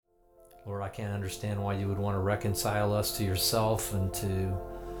Lord, I can't understand why you would want to reconcile us to yourself and to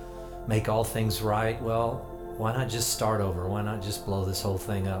make all things right. Well, why not just start over? Why not just blow this whole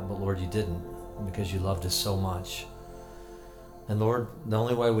thing up? But Lord, you didn't, because you loved us so much. And Lord, the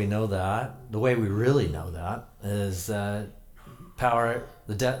only way we know that, the way we really know that, is that the power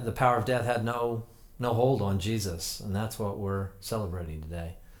of death had no hold on Jesus, and that's what we're celebrating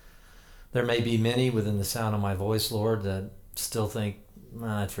today. There may be many within the sound of my voice, Lord, that still think,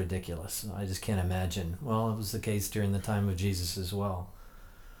 that's ridiculous. I just can't imagine. Well, it was the case during the time of Jesus as well.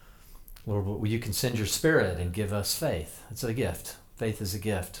 Lord, you can send your Spirit and give us faith. It's a gift. Faith is a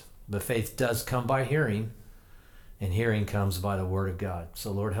gift. But faith does come by hearing, and hearing comes by the Word of God.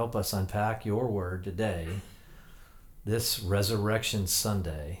 So, Lord, help us unpack your Word today, this Resurrection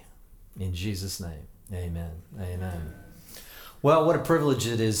Sunday, in Jesus' name. Amen. Amen. Well, what a privilege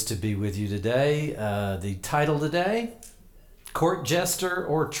it is to be with you today. The title today, Court Jester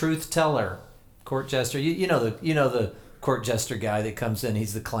or Truth Teller. Court Jester. You know the court jester guy that comes in.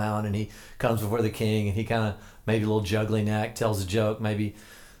 He's the clown, and he comes before the king, and he kind of maybe a little juggling act, tells a joke, maybe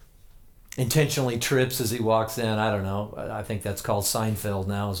intentionally trips as he walks in. I don't know. I think that's called Seinfeld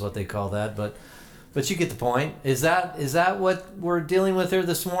now, is what they call that. But you get the point. Is that what we're dealing with here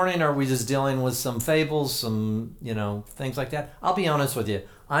this morning? Or are we just dealing with some fables, some things like that? I'll be honest with you.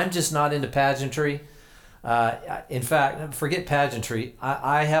 I'm just not into pageantry. In fact, forget pageantry.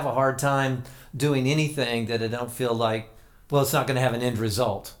 I have a hard time doing anything that I don't feel like, well, it's not going to have an end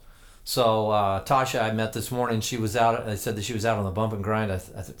result. So Tasha, I met this morning. She was out. I said that she was out on the bump and grind.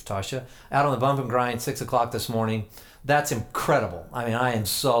 Tasha, out on the bump and grind, 6:00 this morning. That's incredible. I mean, I am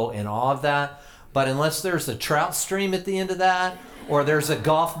so in awe of that. But unless there's a trout stream at the end of that, or there's a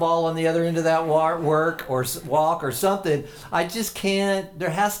golf ball on the other end of that walk or something, I just can't. There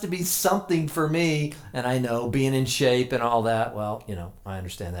has to be something for me. And I know being in shape and all that, well, I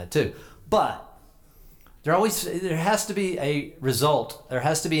understand that too. But there has to be a result. There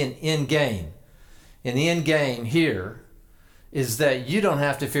has to be an end game. And the end game here is that you don't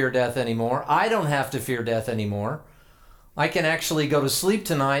have to fear death anymore. I don't have to fear death anymore. I can actually go to sleep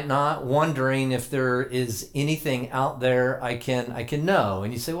tonight not wondering if there is anything out there I can know.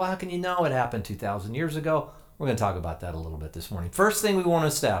 And you say, well, how can you know it happened 2,000 years ago? We're going to talk about that a little bit this morning. First thing we want to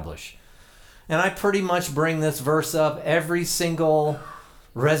establish, and I pretty much bring this verse up every single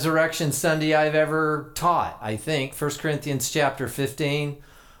Resurrection Sunday I've ever taught, I think, 1 Corinthians chapter 15.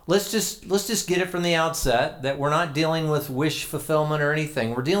 Let's just get it from the outset that we're not dealing with wish fulfillment or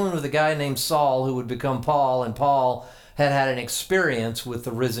anything. We're dealing with a guy named Saul who would become Paul, and Paul had an experience with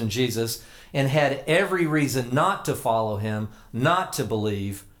the risen Jesus and had every reason not to follow him, not to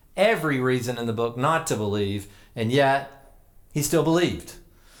believe, every reason in the book not to believe, and yet he still believed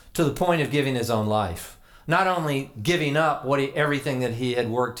to the point of giving his own life. Not only giving up everything that he had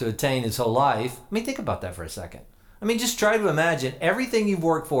worked to attain his whole life. I mean, think about that for a second. I mean, just try to imagine everything you've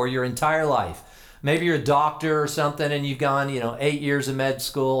worked for your entire life. Maybe you're a doctor or something and you've gone, 8 years of med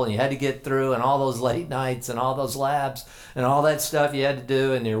school and you had to get through, and all those late nights and all those labs and all that stuff you had to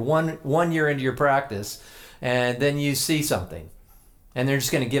do, and you're one year into your practice, and then you see something and they're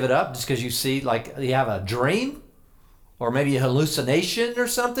just going to give it up just because you see, like, you have a dream or maybe a hallucination or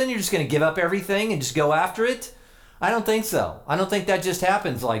something. You're just going to give up everything and just go after it? I don't think so. I don't think that just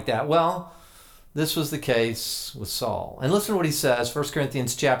happens like that. Well, this was the case with Saul. And listen to what he says, 1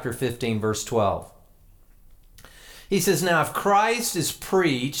 Corinthians chapter 15, verse 12. He says, now if Christ is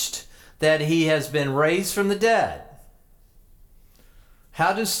preached that he has been raised from the dead,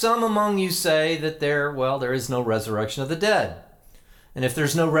 how do some among you say that there is no resurrection of the dead? And if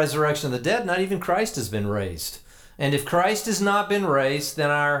there's no resurrection of the dead, not even Christ has been raised. And if Christ has not been raised, then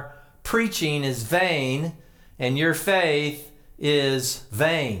our preaching is vain, and your faith is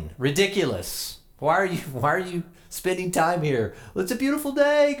vain. Ridiculous. Why are you spending time here? Well, it's a beautiful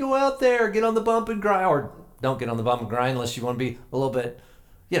day. Go out there, get on the bump and grind. Or don't get on the bump and grind unless you want to be a little bit,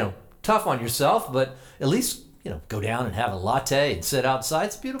 tough on yourself. But at least, go down and have a latte and sit outside.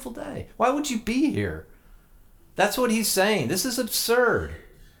 It's a beautiful day. Why would you be here? That's what he's saying. This is absurd.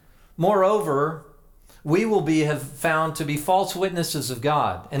 Moreover, we will have found to be false witnesses of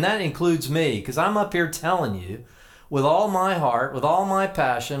God. And that includes me, because I'm up here telling you with all my heart, with all my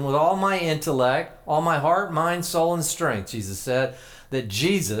passion, with all my intellect, all my heart, mind, soul, and strength, Jesus said, that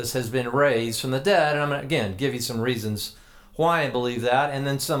Jesus has been raised from the dead. And I'm going to, again, give you some reasons why I believe that. And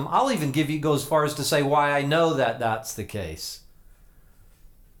then some, I'll even go as far as to say why I know that that's the case.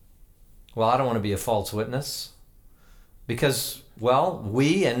 Well, I don't want to be a false witness. Because,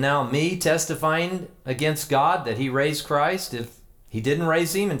 we and now me testifying against God that he raised Christ, if he didn't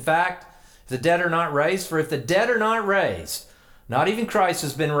raise him, in fact, if the dead are not raised, for if the dead are not raised, Not even Christ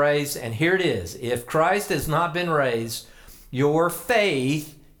has been raised, and here it is. If Christ has not been raised, your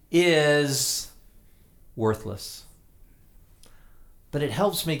faith is worthless. But it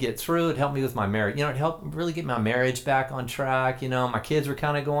helps me get through. It helped me with my marriage. It helped really get my marriage back on track. My kids were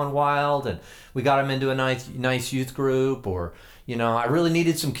kind of going wild, and we got them into a nice youth group. Or, I really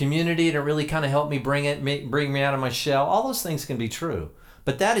needed some community, and it really kind of helped me bring me out of my shell. All those things can be true.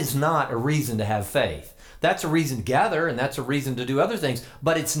 But that is not a reason to have faith. That's a reason to gather, and that's a reason to do other things.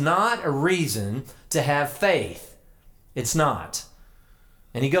 But it's not a reason to have faith. It's not.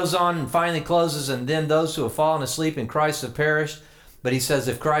 And he goes on and finally closes, and then those who have fallen asleep in Christ have perished. But he says,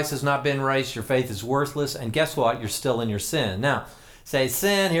 if Christ has not been raised, your faith is worthless. And guess what? You're still in your sin. Now, say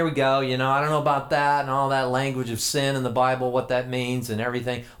sin, here we go. I don't know about that and all that language of sin in the Bible, what that means and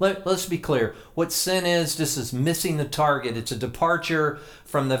everything. Let's be clear. What sin is, just is missing the target. It's a departure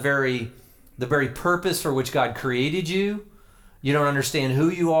from the very purpose for which God created you. You don't understand who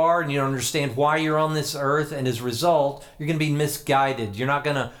you are, and you don't understand why you're on this earth, and as a result, you're going to be misguided. You're not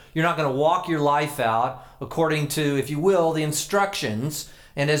going to walk your life out according to, if you will, the instructions,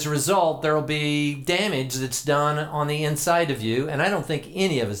 and as a result, there will be damage that's done on the inside of you. And I don't think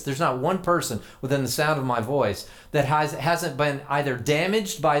any of us, there's not one person within the sound of my voice that hasn't been either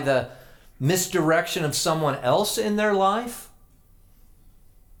damaged by the misdirection of someone else in their life.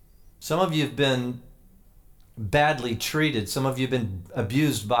 Some of you have been badly treated. Some of you have been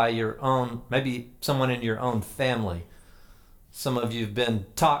abused by your own, maybe someone in your own family. Some of you have been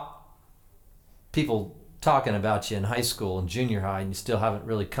people talking about you in high school and junior high, and you still haven't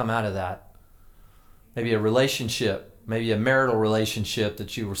really come out of that. Maybe a relationship, maybe a marital relationship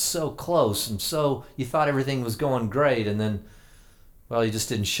that you were so close and so you thought everything was going great, and then, well, you just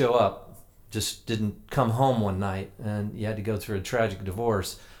didn't show up, just didn't come home one night, and you had to go through a tragic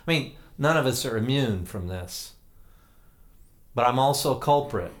divorce. None of us are immune from this. But I'm also a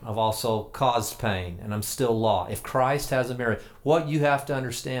culprit. I've also caused pain, and I'm still law. If Christ hasn't been raised, what you have to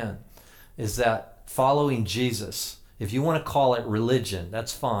understand is that following Jesus, if you want to call it religion,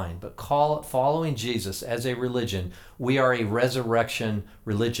 that's fine, but call it following Jesus as a religion. We are a resurrection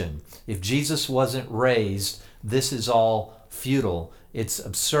religion. If Jesus wasn't raised, this is all futile. It's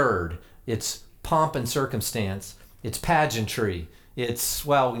absurd. It's pomp and circumstance. It's pageantry. We can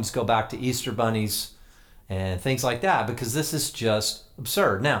just go back to Easter bunnies and things like that, because this is just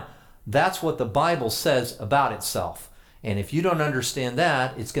absurd. Now, that's what the Bible says about itself. And if you don't understand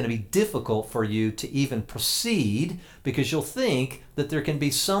that, it's going to be difficult for you to even proceed, because you'll think that there can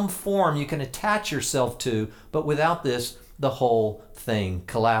be some form you can attach yourself to, but without this, the whole thing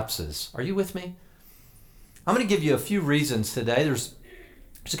collapses. Are you with me? I'm going to give you a few reasons today. There's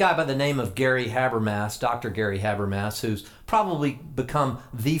a guy by the name of Gary Habermas, Dr. Gary Habermas, who's probably become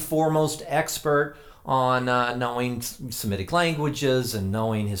the foremost expert on knowing Semitic languages and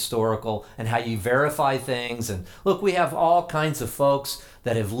knowing historical and how you verify things. And look, we have all kinds of folks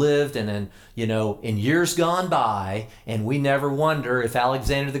that have lived in years gone by, and we never wonder if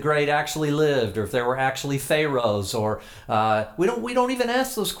Alexander the Great actually lived, or if there were actually pharaohs, or we don't even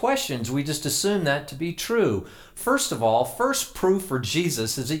ask those questions. We just assume that to be true. First of all, first proof for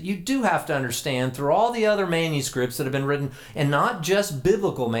Jesus is that you do have to understand through all the other manuscripts that have been written, and not just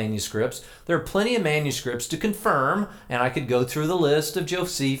biblical manuscripts, there are plenty of manuscripts to confirm, and I could go through the list of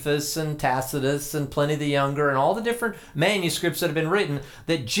Josephus and Tacitus and Pliny the Younger and all the different manuscripts that have been written,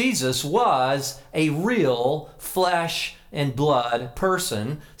 that Jesus was a real flesh and blood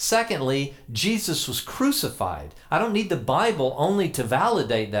person. Secondly, Jesus was crucified. I don't need the Bible only to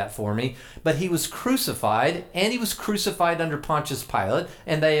validate that for me, but he was crucified, and he was crucified under Pontius Pilate,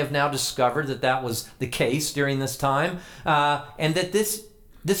 and they have now discovered that that was the case during this time, and that this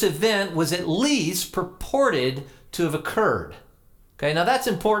event was at least purported to have occurred. Okay, now that's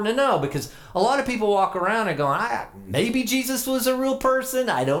important to know, because a lot of people walk around and going, maybe Jesus was a real person.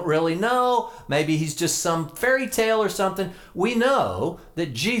 I don't really know. Maybe he's just some fairy tale or something. We know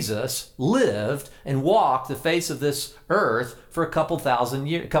that Jesus lived and walked the face of this earth for a couple thousand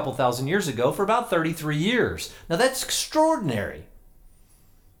years ago, for about 33 years. Now that's extraordinary.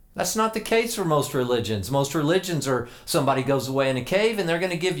 That's not the case for most religions. Most religions are somebody goes away in a cave and they're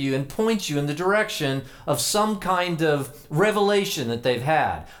going to give you and point you in the direction of some kind of revelation that they've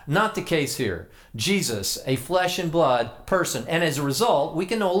had. Not the case here. Jesus, a flesh and blood person. And as a result, we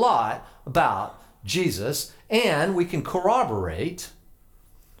can know a lot about Jesus, and we can corroborate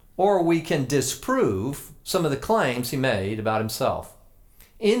or we can disprove some of the claims he made about himself,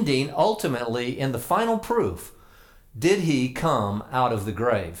 ending ultimately in the final proof. Did he come out of the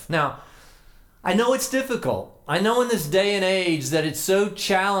grave? Now, I know it's difficult. I know in this day and age that it's so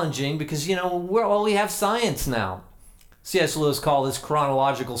challenging because, we have science now. C.S. Lewis called this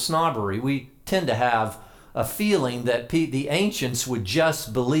chronological snobbery. We tend to have a feeling that the ancients would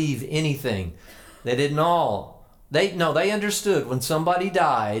just believe anything. They didn't all. They understood when somebody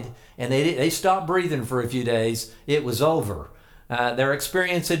died and they stopped breathing for a few days, it was over. Their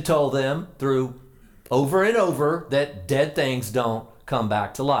experience had told them through over and over that dead things don't come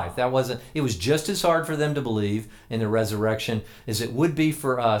back to life. It was just as hard for them to believe in the resurrection as it would be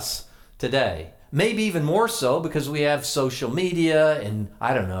for us today. Maybe even more so because we have social media and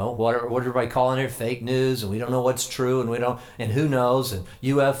I don't know, what everybody calling it, fake news, and we don't know what's true, and who knows, and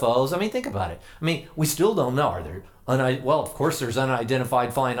UFOs. I mean, think about it. I mean, we still don't know. Are there, of course there's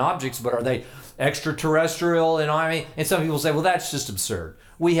unidentified flying objects, but are they extraterrestrial? And some people say, well, that's just absurd.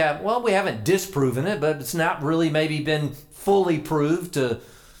 We haven't disproven it, but it's not really maybe been fully proved to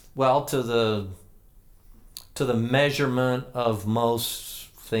the measurement of most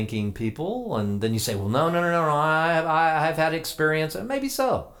thinking people. And then you say, well, no, I've had experience, and maybe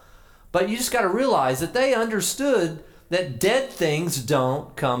so. But you just got to realize that they understood that dead things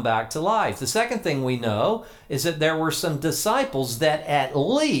don't come back to life. The second thing we know is that there were some disciples that at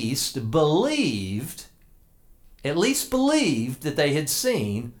least believed that they had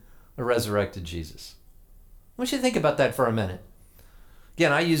seen a resurrected Jesus. I want you to think about that for a minute.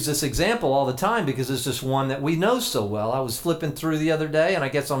 Again, I use this example all the time because it's just one that we know so well. I was flipping through the other day, and I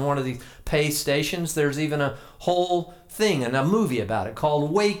guess on one of these pay stations, there's even a whole thing and a movie about it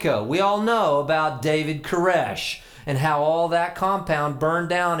called Waco. We all know about David Koresh and how all that compound burned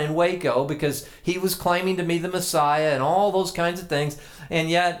down in Waco because he was claiming to be the Messiah and all those kinds of things. And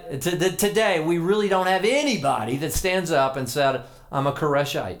yet, today, we really don't have anybody that stands up and said, I'm a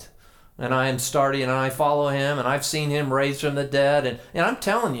Koreshite. And I am starting, and I follow him, and I've seen him raised from the dead. And I'm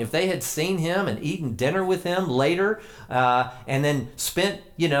telling you, if they had seen him and eaten dinner with him later, and then spent,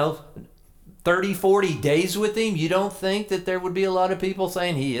 30, 40 days with him, you don't think that there would be a lot of people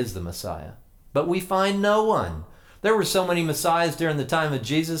saying he is the Messiah. But we find no one. There were so many Messiahs during the time of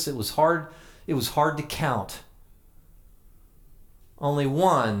Jesus, it was hard to count. Only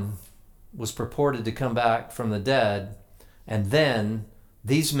one was purported to come back from the dead, and then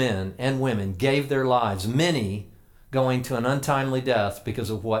these men and women gave their lives, many going to an untimely death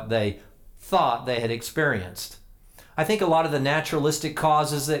because of what they thought they had experienced. I think a lot of the naturalistic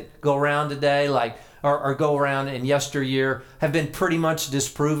causes that go around today, or go around in yesteryear, have been pretty much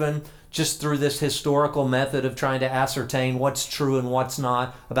disproven just through this historical method of trying to ascertain what's true and what's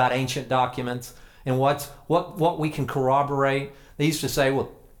not about ancient documents and what we can corroborate. They used to say,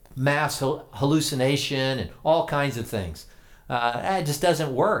 well, mass hallucination and all kinds of things. It just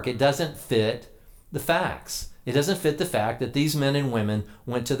doesn't work. It doesn't fit the facts. It doesn't fit the fact that these men and women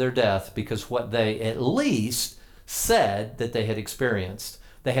went to their death because what they at least said that they had experienced.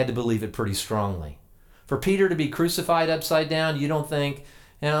 They had to believe it pretty strongly. For Peter to be crucified upside down, you don't think,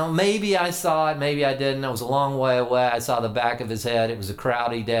 maybe I saw it, maybe I didn't. I was a long way away. I saw the back of his head. It was a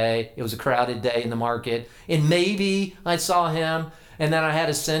crowded day. It was a crowded day in the market. And maybe I saw him, and then I had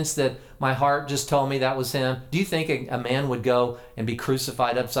a sense that my heart just told me that was him. Do you think a man would go and be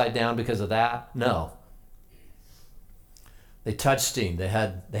crucified upside down because of that? No. They touched him. They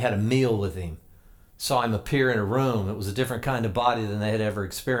had a meal with him. Saw him appear in a room. It was a different kind of body than they had ever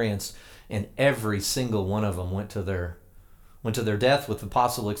experienced. And every single one of them went to their death with the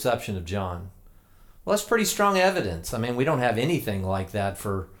possible exception of John. Well, that's pretty strong evidence. I mean, we don't have anything like that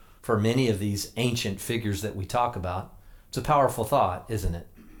for many of these ancient figures that we talk about. It's a powerful thought, isn't it?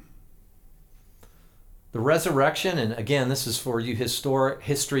 The resurrection, and again, this is for you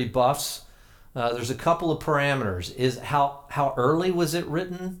history buffs, there's a couple of parameters. Is how early was it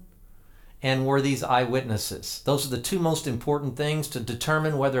written? And were these eyewitnesses? Those are the two most important things to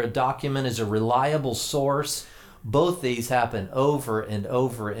determine whether a document is a reliable source. Both these happen over and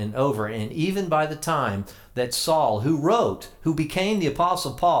over and over. And even by the time that Saul, who became the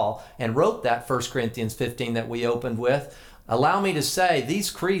Apostle Paul and wrote that 1 Corinthians 15 that we opened with, allow me to say these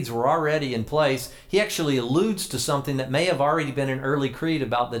creeds were already in place. He actually alludes to something that may have already been an early creed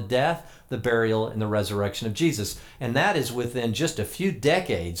about the death, the burial, and the resurrection of Jesus. And that is within just a few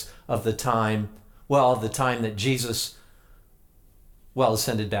decades of the time that Jesus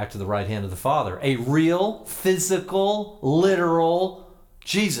ascended back to the right hand of the Father. A real, physical, literal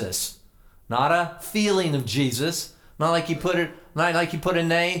Jesus. Not a feeling of Jesus. Not like you put a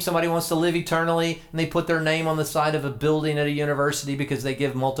name, somebody wants to live eternally, and they put their name on the side of a building at a university because they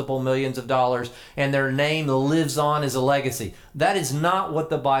give multiple millions of dollars, and their name lives on as a legacy. That is not what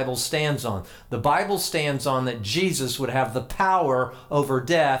the Bible stands on. The Bible stands on that Jesus would have the power over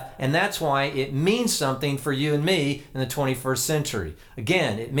death, and that's why it means something for you and me in the 21st century.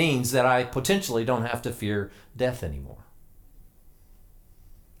 Again, it means that I potentially don't have to fear death anymore.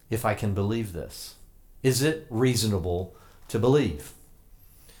 if I can believe this? Is it reasonable to believe?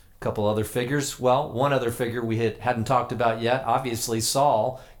 A couple other figures. Well, one other figure we hadn't talked about yet, obviously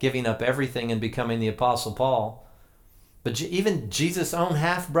Saul, giving up everything and becoming the Apostle Paul. But even Jesus' own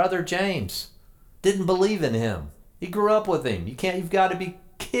half-brother James didn't believe in him. He grew up with him. You've got to be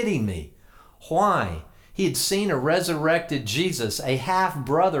kidding me. Why? He had seen a resurrected Jesus. A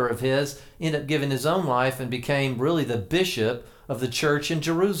half-brother of his ended up giving his own life and became really the bishop of the church in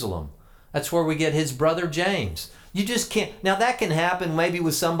Jerusalem. That's where we get his brother James. You just can't. Now that can happen maybe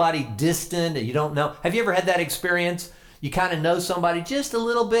with somebody distant that you don't know. Have you ever had that experience? You kind of know somebody just a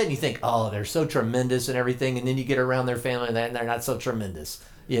little bit and you think, oh, they're so tremendous and everything. And then you get around their family and they're not so tremendous.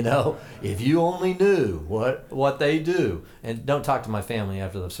 You know, if you only knew what they do. And don't talk to my family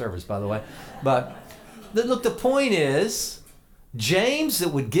after the service, by the way. But look, the point is, James that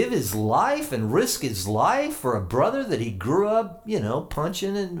would give his life and risk his life for a brother that he grew up,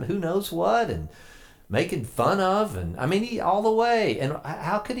 punching and who knows what and making fun of. And I mean, he all the way. And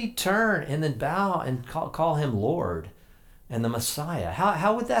how could he turn and then bow and call him Lord and the Messiah?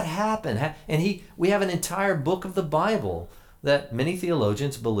 How would that happen? And we have an entire book of the Bible that many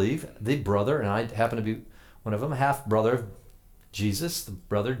theologians believe the brother, and I happen to be one of them, half-brother of Jesus, the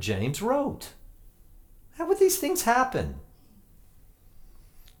brother James, wrote. How would these things happen?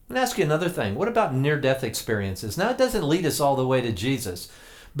 I'm going to ask you another thing. What about near-death experiences? Now, it doesn't lead us all the way to Jesus,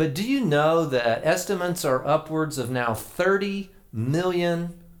 but do you know that estimates are upwards of now 30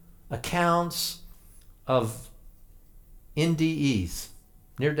 million accounts of NDEs,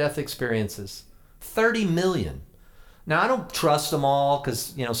 near-death experiences? 30 million. Now, I don't trust them all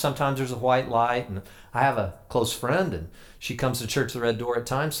because, sometimes there's a white light. And I have a close friend, and she comes to Church of the Red Door at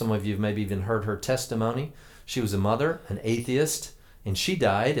times. Some of you have maybe even heard her testimony. She was a mother, an atheist, and she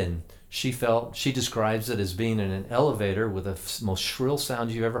died, and she describes it as being in an elevator with the most shrill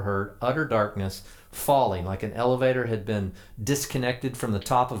sound you've ever heard, utter darkness, falling, like an elevator had been disconnected from the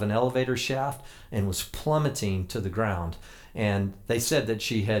top of an elevator shaft and was plummeting to the ground. And they said that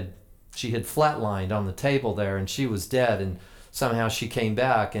she had flatlined on the table there and she was dead, and somehow she came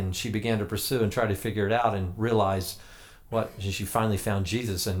back and she began to pursue and try to figure it out and realize she finally found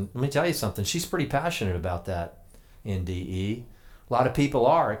Jesus. And let me tell you something, she's pretty passionate about that NDE. A lot of people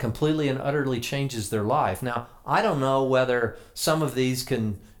are. It completely and utterly changes their life. Now, I don't know whether some of these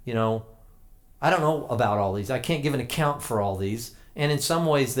can, I don't know about all these. I can't give an account for all these. And in some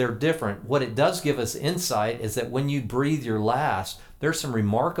ways, they're different. What it does give us insight is that when you breathe your last, there's some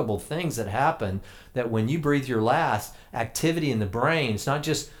remarkable things that happen that when you breathe your last, activity in the brain, it's not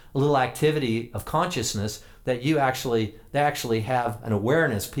just a little activity of consciousness, that they actually have an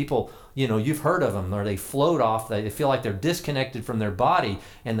awareness. People, you've heard of them, or they float off, they feel like they're disconnected from their body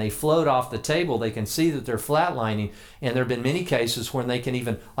and they float off the table. They can see that they're flatlining. And there have been many cases when they can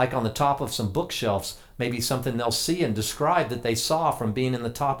even, like on the top of some bookshelves, maybe something they'll see and describe that they saw from being in the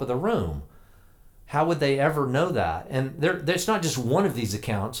top of the room. How would they ever know that? And there's not just one of these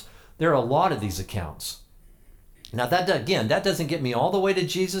accounts. There are a lot of these accounts. Now, that doesn't get me all the way to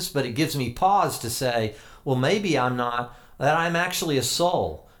Jesus, but it gives me pause to say, well, maybe I'm actually a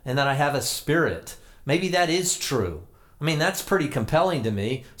soul and that I have a spirit. Maybe that is true. I mean, that's pretty compelling to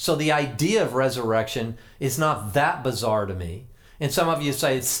me. So the idea of resurrection is not that bizarre to me. And some of you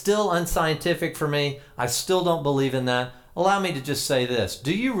say it's still unscientific for me. I still don't believe in that. Allow me to just say this.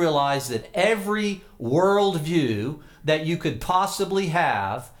 Do you realize that every worldview that you could possibly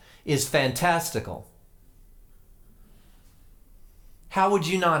have is fantastical? How would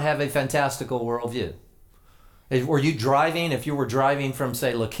you not have a fantastical worldview? Were you driving, if you were driving from,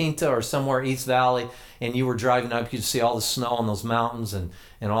 say, La Quinta or somewhere East Valley, and you were driving up, you'd see all the snow on those mountains and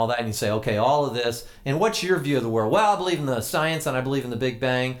all that, and you say, okay, all of this, and what's your view of the world? Well, I believe in the science and I believe in the Big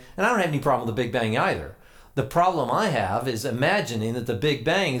Bang, and I don't have any problem with the Big Bang either. The problem I have is imagining that the Big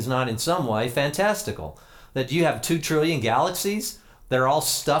Bang is not in some way fantastical. That you have 2 trillion galaxies, they're all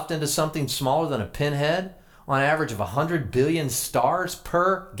stuffed into something smaller than a pinhead, on average of 100 billion stars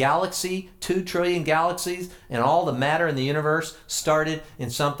per galaxy, 2 trillion galaxies, and all the matter in the universe started in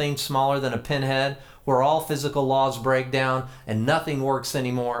something smaller than a pinhead, where all physical laws break down and nothing works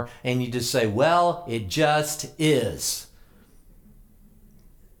anymore, and you just say, well, it just is.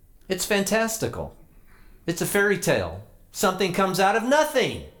 It's fantastical. It's a fairy tale. Something comes out of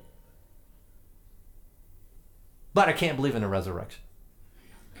nothing. But I can't believe in a resurrection.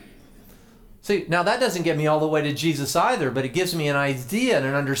 See, now that doesn't get me all the way to Jesus either, but it gives me an idea and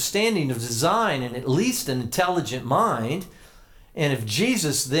an understanding of design and at least an intelligent mind. And if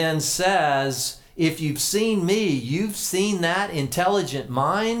Jesus then says, if you've seen me, you've seen that intelligent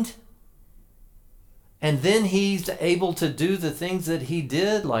mind, And then he's able to do the things that he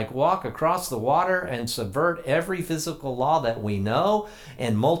did, like walk across the water and subvert every physical law that we know,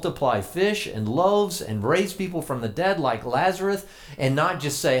 and multiply fish and loaves and raise people from the dead like Lazarus, and not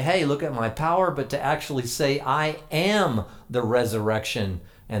just say, hey, look at my power, but to actually say, I am the resurrection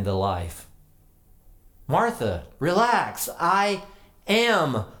and the life. Martha, relax. I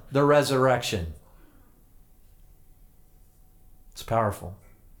am the resurrection. It's powerful.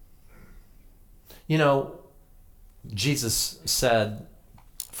 You know, Jesus said,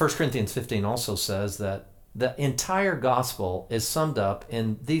 1 Corinthians 15 also says that the entire gospel is summed up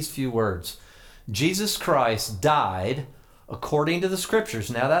in these few words. Jesus Christ died according to the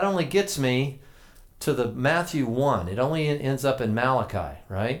scriptures. Now that only gets me to the Matthew 1. It only ends up in Malachi,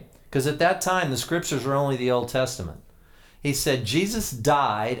 right? Because at that time, the scriptures were only the Old Testament. He said Jesus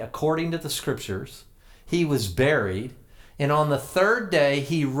died according to the scriptures. He was buried. And on the third day,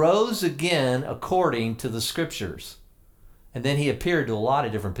 he rose again according to the scriptures. And then he appeared to a lot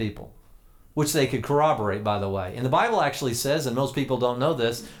of different people, which they could corroborate, by the way. And the Bible actually says, and most people don't know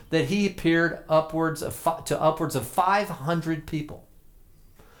this, that he appeared to upwards of 500 people.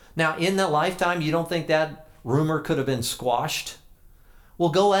 Now, in that lifetime, you don't think that rumor could have been squashed? Well,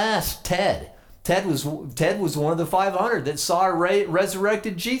 go ask Ted. Ted was one of the 500 that saw a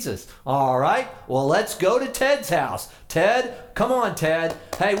resurrected Jesus. All right, well, let's go to Ted's house. Ted, come on, Ted.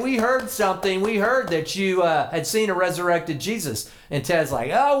 Hey, we heard something. We heard that you had seen a resurrected Jesus. And Ted's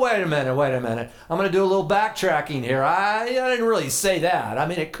like, oh, wait a minute. I'm going to do a little backtracking here. I didn't really say that. I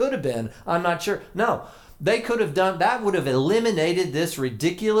mean, it could have been. I'm not sure. No, they could have done, that would have eliminated this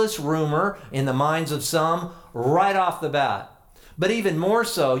ridiculous rumor in the minds of some right off the bat. But even more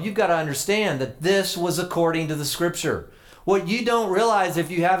so, you've got to understand that this was according to the scripture. What you don't realize if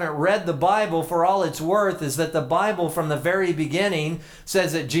you haven't read the Bible for all it's worth is that the Bible from the very beginning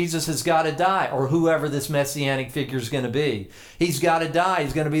says that Jesus has got to die, or whoever this messianic figure is going to be. He's got to die.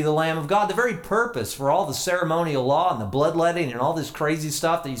 He's going to be the Lamb of God. The very purpose for all the ceremonial law and the bloodletting and all this crazy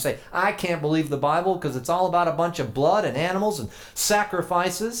stuff that you say, I can't believe the Bible because it's all about a bunch of blood and animals and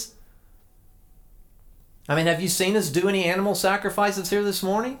sacrifices. I mean, have you seen us do any animal sacrifices here this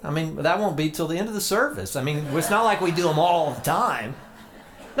morning? I mean, that won't be till the end of the service. I mean, it's not like we do them all the time.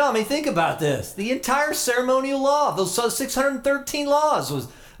 No, I mean, think about this. The entire ceremonial law, those 613 laws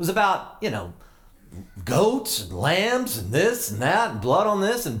was about, goats and lambs and this and that and blood on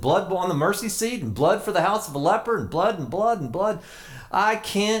this and blood on the mercy seat and blood for the house of a leper and blood and blood and blood.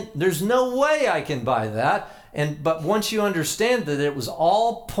 There's no way I can buy that. But once you understand that it was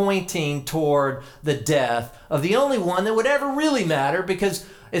all pointing toward the death of the only one that would ever really matter, because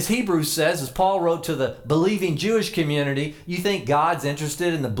as Hebrews says, as Paul wrote to the believing Jewish community, you think God's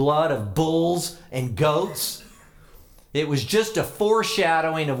interested in the blood of bulls and goats? It was just a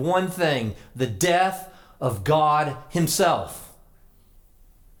foreshadowing of one thing, the death of God himself.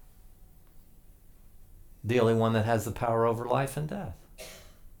 The only one that has the power over life and death.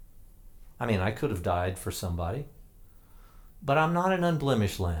 I mean, I could have died for somebody, but I'm not an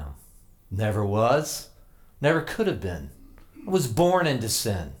unblemished lamb. Never was, never could have been. I was born into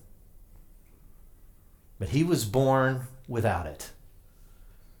sin, but he was born without it.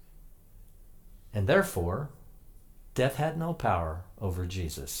 And therefore, death had no power over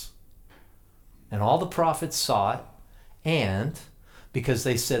Jesus. And all the prophets saw it, and because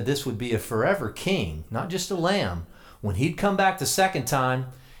they said this would be a forever king, not just a lamb, when he'd come back the second time,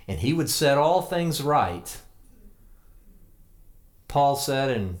 and he would set all things right. Paul said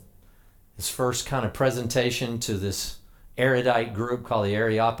in his first kind of presentation to this erudite group called the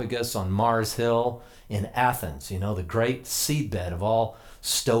Areopagus on Mars Hill in Athens, the great seedbed of all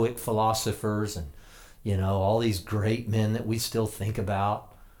Stoic philosophers and, all these great men that we still think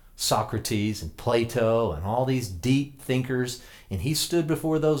about, Socrates and Plato and all these deep thinkers. And he stood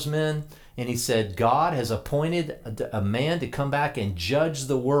before those men and he said, God has appointed a man to come back and judge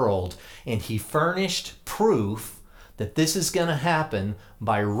the world. And he furnished proof that this is going to happen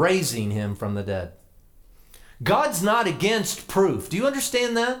by raising him from the dead. God's not against proof. Do you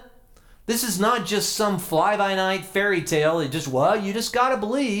understand that? This is not just some fly-by-night fairy tale. You just got to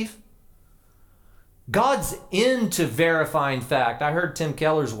believe. God's into verifying fact. I heard Tim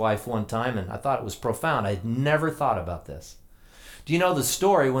Keller's wife one time, and I thought it was profound. I'd never thought about this. Do you know the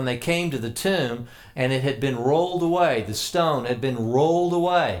story when they came to the tomb and it had been rolled away? The stone had been rolled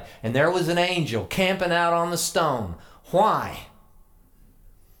away, and there was an angel camping out on the stone. Why?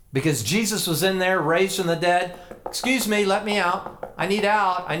 Because Jesus was in there, raised from the dead. Excuse me, let me out. I need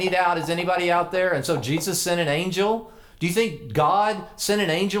out. Is anybody out there? And so Jesus sent an angel Do you think God sent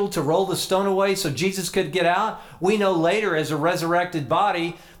an angel to roll the stone away so Jesus could get out? We know later as a resurrected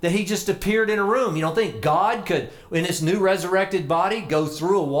body that he just appeared in a room. You don't think God could, in his new resurrected body, go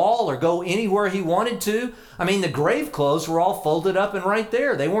through a wall or go anywhere he wanted to? I mean, the grave clothes were all folded up and right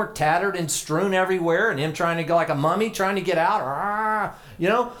there. They weren't tattered and strewn everywhere and him trying to go like a mummy trying to get out. You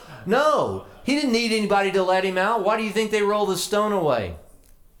know? No, he didn't need anybody to let him out. Why do you think they rolled the stone away?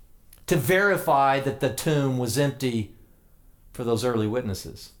 To verify that the tomb was empty for those early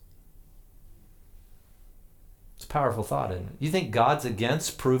witnesses. It's a powerful thought, isn't it? You think God's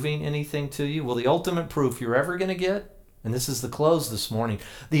against proving anything to you? Well, the ultimate proof you're ever going to get, and this is the close this morning,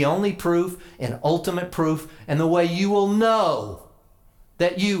 the only proof and ultimate proof and the way you will know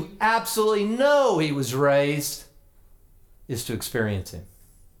that you absolutely know he was raised is to experience him.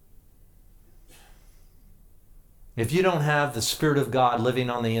 If you don't have the Spirit of God living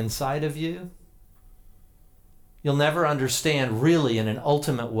on the inside of you, you'll never understand really in an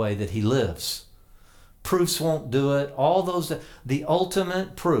ultimate way that he lives. Proofs won't do it. The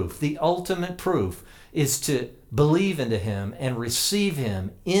ultimate proof is to believe into him and receive him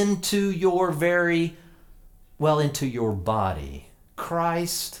into your into your body.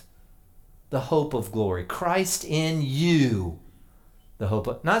 Christ, the hope of glory. Christ in you, the hope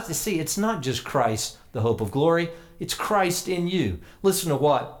of, it's not just Christ, the hope of glory. It's Christ in you. Listen to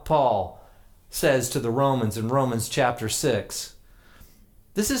what Paul says to the Romans in Romans chapter 6.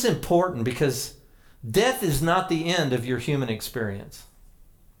 This is important because death is not the end of your human experience.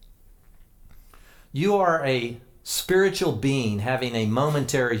 You are a spiritual being having a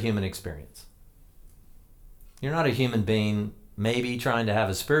momentary human experience. You're not a human being maybe trying to have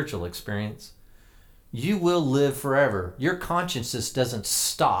a spiritual experience. You will live forever. Your consciousness doesn't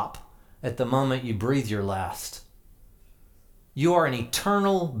stop at the moment you breathe your last. You are an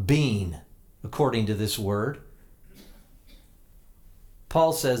eternal being, according to this word.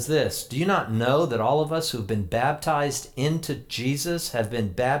 Paul says this, do you not know that all of us who've been baptized into Jesus have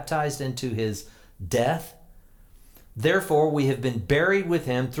been baptized into his death? Therefore, we have been buried with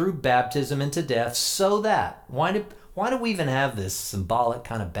him through baptism into death, so that, why do we even have this symbolic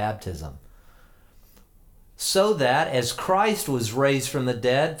kind of baptism? So that as Christ was raised from the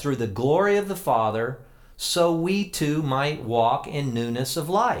dead through the glory of the Father, so we too might walk in newness of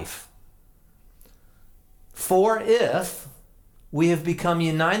life. For if we have become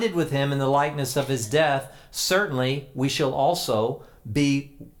united with him in the likeness of his death, certainly we shall also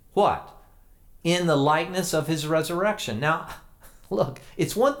be what? In the likeness of his resurrection. Now, look,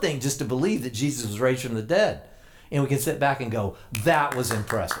 it's one thing just to believe that Jesus was raised from the dead. And we can sit back and go, that was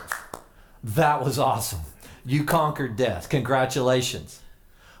impressive. That was awesome. You conquered death. Congratulations.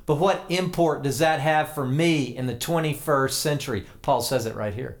 But what import does that have for me in the 21st century? Paul says it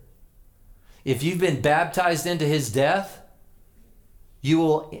right here. If you've been baptized into his death, you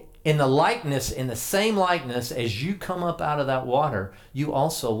will, in the same likeness as you come up out of that water, you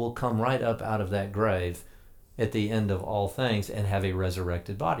also will come right up out of that grave at the end of all things and have a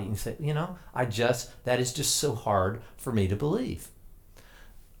resurrected body. And you say, that is just so hard for me to believe.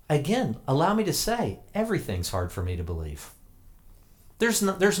 Again, allow me to say, everything's hard for me to believe. There's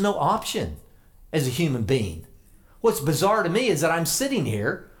no option as a human being. What's bizarre to me is that I'm sitting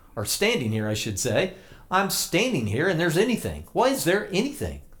here, or standing here, I should say. I'm standing here and there's anything. Why is there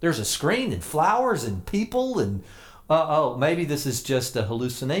anything? There's a screen and flowers and people and, maybe this is just a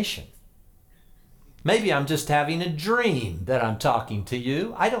hallucination. Maybe I'm just having a dream that I'm talking to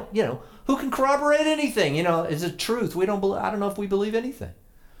you. I don't, who can corroborate anything? Is it truth? I don't know if we believe anything.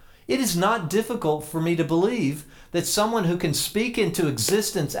 It is not difficult for me to believe that someone who can speak into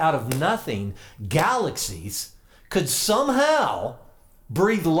existence out of nothing, galaxies, could somehow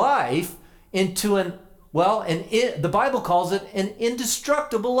breathe life into the Bible calls it an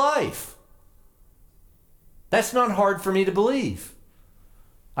indestructible life. That's not hard for me to believe.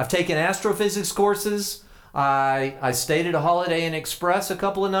 I've taken astrophysics courses. I stayed at a Holiday Inn Express a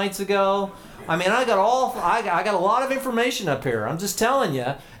couple of nights ago. I got a lot of information up here. I'm just telling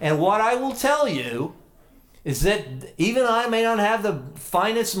you. And what I will tell you is that even I may not have the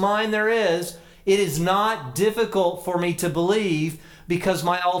finest mind there is, it is not difficult for me to believe because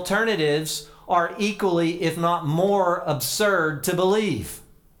my alternatives are equally, if not more, absurd to believe.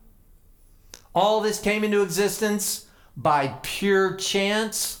 All this came into existence by pure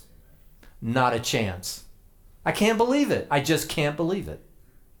chance? Not a chance. I can't believe it. I just can't believe it.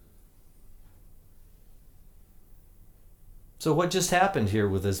 So what just happened here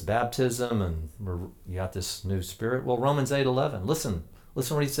with this baptism and you got this new spirit? Well, Romans 8:11. Listen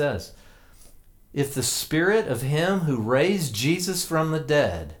what he says. If the spirit of him who raised Jesus from the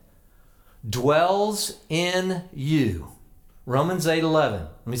dead dwells in you. Romans 8:11.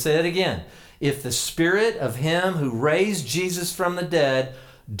 Let me say that again. If the Spirit of him who raised Jesus from the dead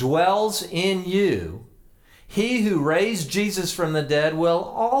dwells in you, he who raised Jesus from the dead will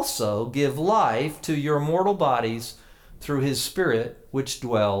also give life to your mortal bodies through his Spirit which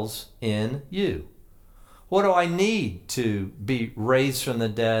dwells in you. What do I need to be raised from the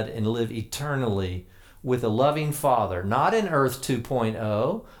dead and live eternally with a loving Father? Not in Earth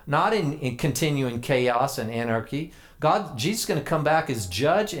 2.0, not in continuing chaos and anarchy. Jesus is going to come back as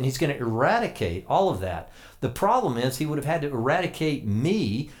judge, and he's going to eradicate all of that. The problem is he would have had to eradicate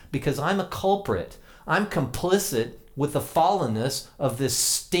me because I'm a culprit. I'm complicit with the fallenness of this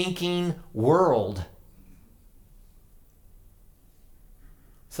stinking world.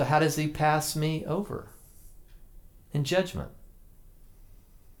 So how does he pass me over? In judgment.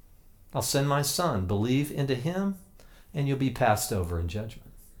 I'll send my son. Believe into him, and you'll be passed over in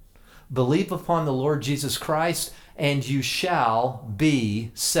judgment. Believe upon the Lord Jesus Christ, and you shall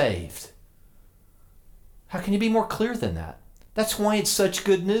be saved. How can you be more clear than that? That's why it's such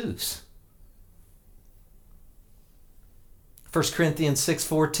good news. 1 Corinthians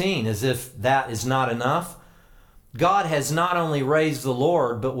 6:14, as if that is not enough. God has not only raised the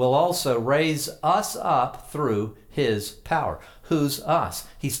Lord, but will also raise us up through his power. Who's us?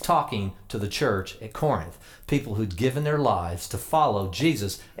 He's talking to the church at Corinth, people who'd given their lives to follow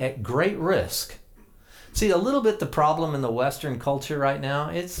Jesus at great risk. See, a little bit the problem in the Western culture right now,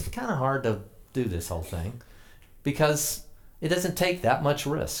 it's kind of hard to do this whole thing because it doesn't take that much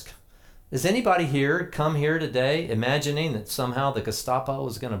risk. Is anybody here come here today imagining that somehow the Gestapo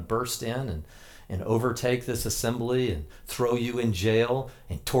is going to burst in and overtake this assembly and throw you in jail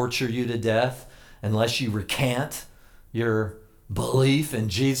and torture you to death unless you recant your belief in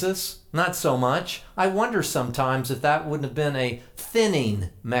Jesus? Not so much. I wonder sometimes if that wouldn't have been a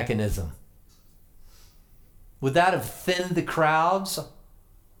thinning mechanism. Would that have thinned the crowds?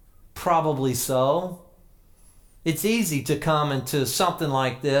 Probably so. It's easy to come into something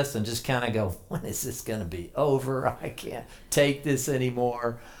like this and just kind of go, when is this going to be over? I can't take this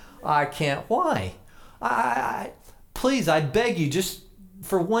anymore. I can't. Why? Please, I beg you, just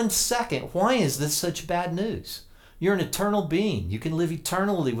for 1 second, why is this such bad news? You're an eternal being. You can live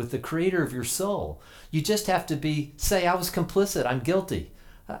eternally with the creator of your soul. You just have to say, I was complicit, I'm guilty.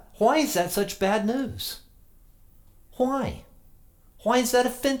 Why is that such bad news? Why? Why is that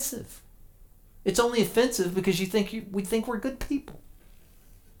offensive? It's only offensive because we think we're good people.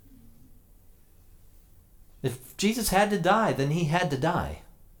 If Jesus had to die, then he had to die.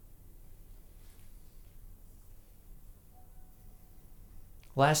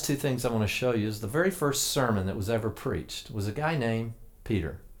 Last two things I want to show you is the very first sermon that was ever preached was a guy named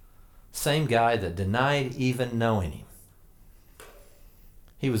Peter. Same guy that denied even knowing him.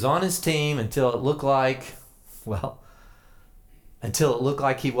 He was on his team until it looked like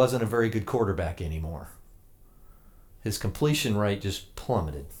he wasn't a very good quarterback anymore. His completion rate just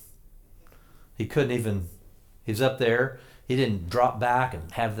plummeted. He was up there. He didn't drop back and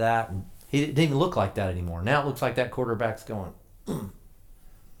have that. And he didn't even look like that anymore. Now it looks like that quarterback's going.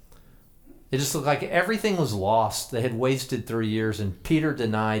 It just looked like everything was lost. They had wasted 3 years, and Peter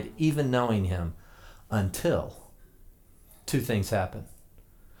denied even knowing him until two things happened.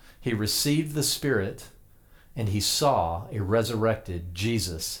 He received the Spirit, and he saw a resurrected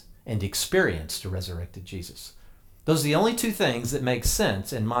Jesus and experienced a resurrected Jesus. Those are the only two things that make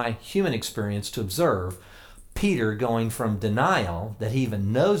sense in my human experience to observe Peter going from denial that he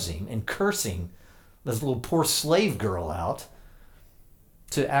even knows him and cursing this little poor slave girl out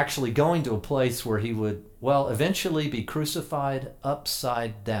to actually going to a place where he would, eventually be crucified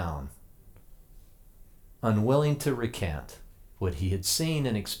upside down, unwilling to recant what he had seen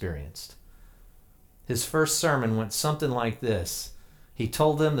and experienced. His first sermon went something like this. He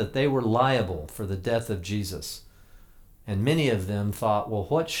told them that they were liable for the death of Jesus. And many of them thought,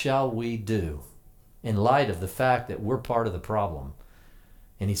 what shall we do in light of the fact that we're part of the problem?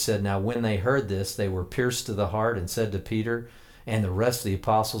 And he said, now when they heard this, they were pierced to the heart and said to Peter and the rest of the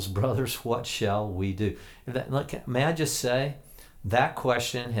apostles, brothers, what shall we do? May I just say, that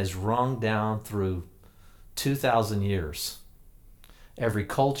question has rung down through 2,000 years. Every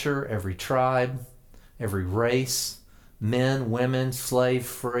culture, every tribe, every race, men, women, slave,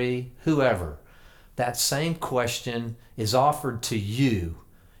 free, whoever. That same question is offered to you,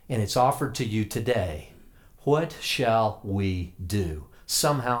 and it's offered to you today. What shall we do?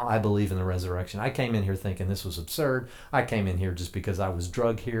 Somehow I believe in the resurrection. I came in here thinking this was absurd. I came in here just because I was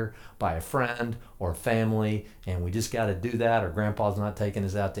drugged here by a friend or family, and we just got to do that, or grandpa's not taking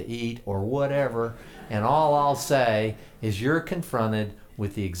us out to eat, or whatever. And all I'll say is you're confronted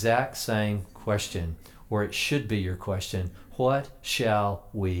with the exact same question, or it should be your question, what shall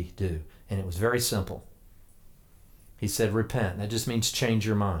we do? And it was very simple. He said, repent. That just means change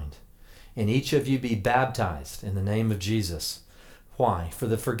your mind. And each of you be baptized in the name of Jesus. Why? For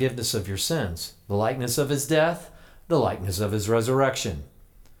the forgiveness of your sins, the likeness of his death, the likeness of his resurrection.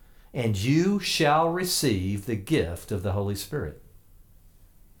 And you shall receive the gift of the Holy Spirit.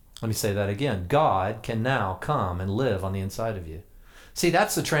 Let me say that again. God can now come and live on the inside of you. See,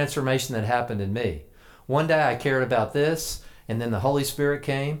 that's the transformation that happened in me. One day I cared about this, and then the Holy Spirit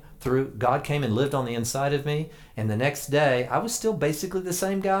came through. God came and lived on the inside of me. And the next day, I was still basically the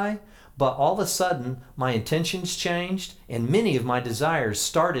same guy, but all of a sudden, my intentions changed, and many of my desires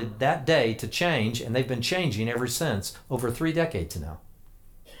started that day to change, and they've been changing ever since, over 3 decades now.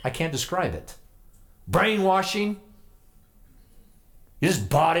 I can't describe it. Brainwashing. You just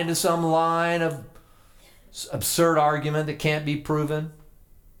bought into some line of absurd argument that can't be proven.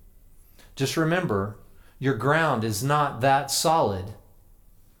 Just remember, your ground is not that solid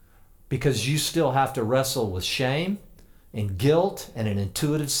because you still have to wrestle with shame and guilt and an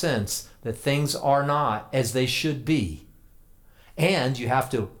intuitive sense that things are not as they should be. And you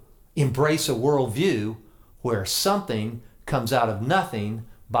have to embrace a worldview where something comes out of nothing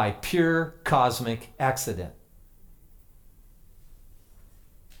by pure cosmic accident.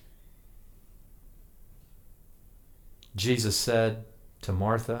 Jesus said to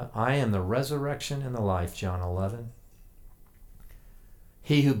Martha, I am the resurrection and the life, John 11.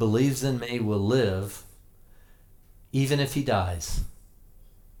 He who believes in me will live even if he dies.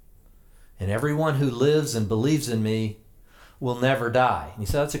 And everyone who lives and believes in me will never die. And you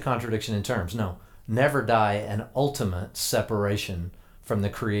say that's a contradiction in terms. No, never die, an ultimate separation from the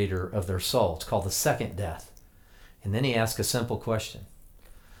creator of their soul. It's called the second death. And then he asks a simple question.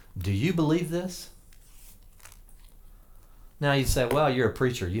 Do you believe this? Now you say, well, you're a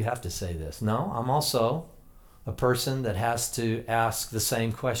preacher. You have to say this. No, I'm also a person that has to ask the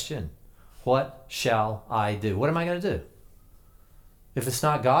same question. What shall I do? What am I going to do? If it's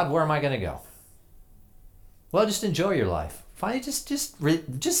not God, where am I going to go? Well, just enjoy your life. Fine,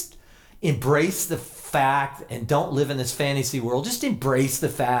 just embrace the fact and don't live in this fantasy world. Just embrace the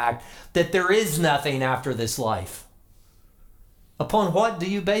fact that there is nothing after this life. Upon what do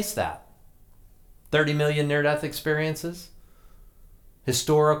you base that? 30 million near-death experiences? The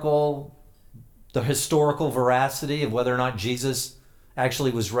historical veracity of whether or not Jesus actually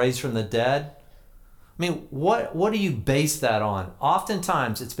was raised from the dead? I mean, what do you base that on?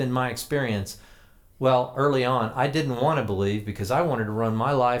 Oftentimes, it's been my experience, well, early on, I didn't want to believe because I wanted to run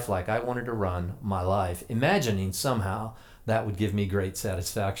my life like I wanted to run my life, imagining somehow that would give me great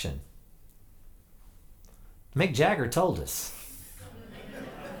satisfaction. Mick Jagger told us.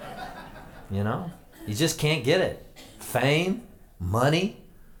 You know, you just can't get it. Fame, money.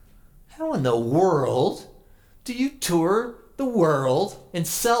 How in the world do you tour the world and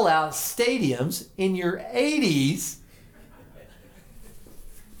sell out stadiums in your 80s?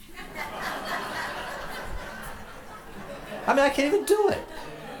 I mean, I can't even do it.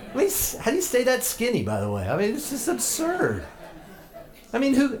 I mean, how do you stay that skinny, by the way? I mean, it's just absurd. I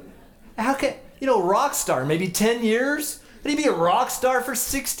mean, how can, rock star, maybe 10 years? But he'd be a rock star for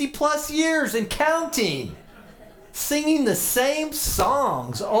 60 plus years and counting. Singing the same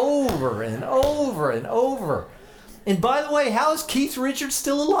songs over and over and over. And by the way, how is Keith Richards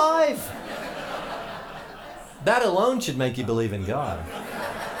still alive? That alone should make you believe in God.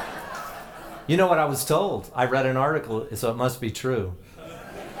 You know what I was told? I read an article, so it must be true.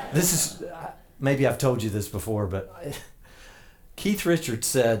 This is, maybe I've told you this before, but Keith Richards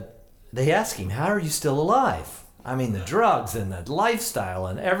said, they asked him, how are you still alive? I mean, the drugs and the lifestyle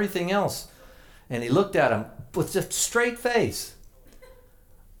and everything else. And he looked at him with just straight face.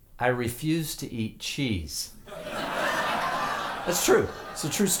 I refuse to eat cheese. That's true. It's a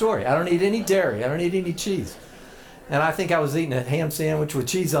true story. I don't eat any dairy. I don't eat any cheese. And I think I was eating a ham sandwich with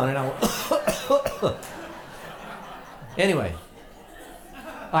cheese on it. And I went, Anyway,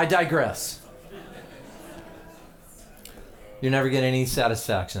 I digress. You never get any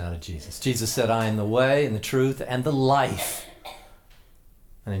satisfaction out of Jesus. Jesus said, I am the way and the truth and the life.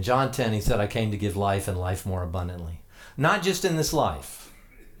 And in John 10, he said, I came to give life and life more abundantly. Not just in this life,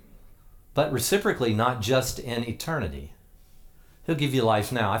 but reciprocally, not just in eternity. He'll give you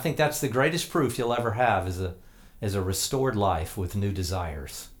life now. I think that's the greatest proof you'll ever have is a restored life with new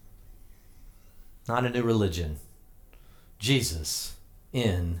desires. Not a new religion. Jesus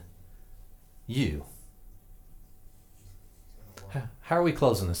in you. How are we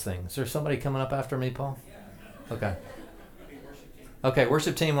closing this thing? Is there somebody coming up after me, Paul? Okay. Okay,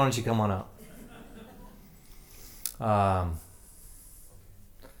 worship team, why don't you come on up?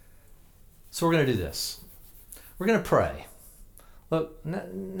 So we're going to do this. We're going to pray. Look,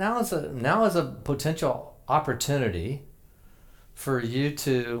 now is a potential opportunity for you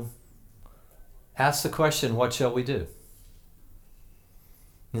to ask the question, what shall we do?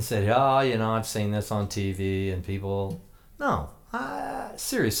 And say, I've seen this on TV and people... No,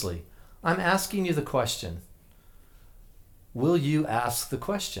 seriously, I'm asking you the question. Will you ask the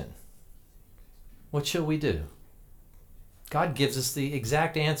question? What shall we do? God gives us the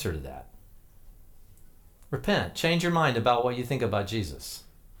exact answer to that. Repent. Change your mind about what you think about Jesus.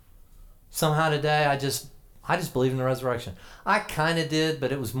 Somehow today, I just believe in the resurrection. I kind of did,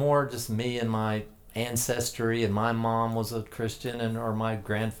 but it was more just me and my ancestry, and my mom was a Christian, or my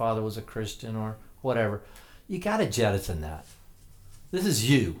grandfather was a Christian, or whatever. You got to jettison that. This is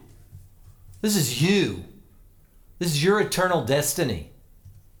you. This is you. This is your eternal destiny.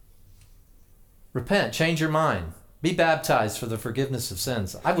 Repent. Change your mind. Be baptized for the forgiveness of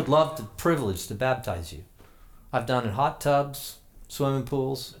sins. I would love the privilege to baptize you. I've done it in hot tubs, swimming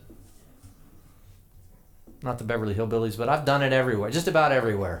pools. Not the Beverly Hillbillies, but I've done it everywhere, just about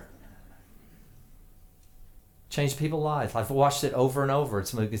everywhere. Changed people's lives. I've watched it over and over.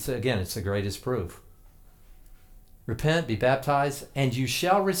 It's the greatest proof. Repent, be baptized, and you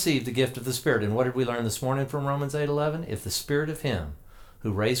shall receive the gift of the Spirit. And what did we learn this morning from Romans 8:11? If the Spirit of Him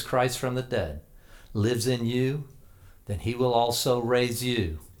who raised Christ from the dead lives in you, then He will also raise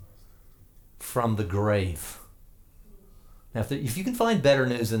you from the grave. Now, if you can find better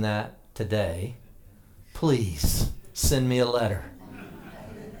news than that today, please send me a letter.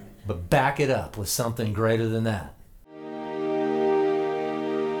 But back it up with something greater than that.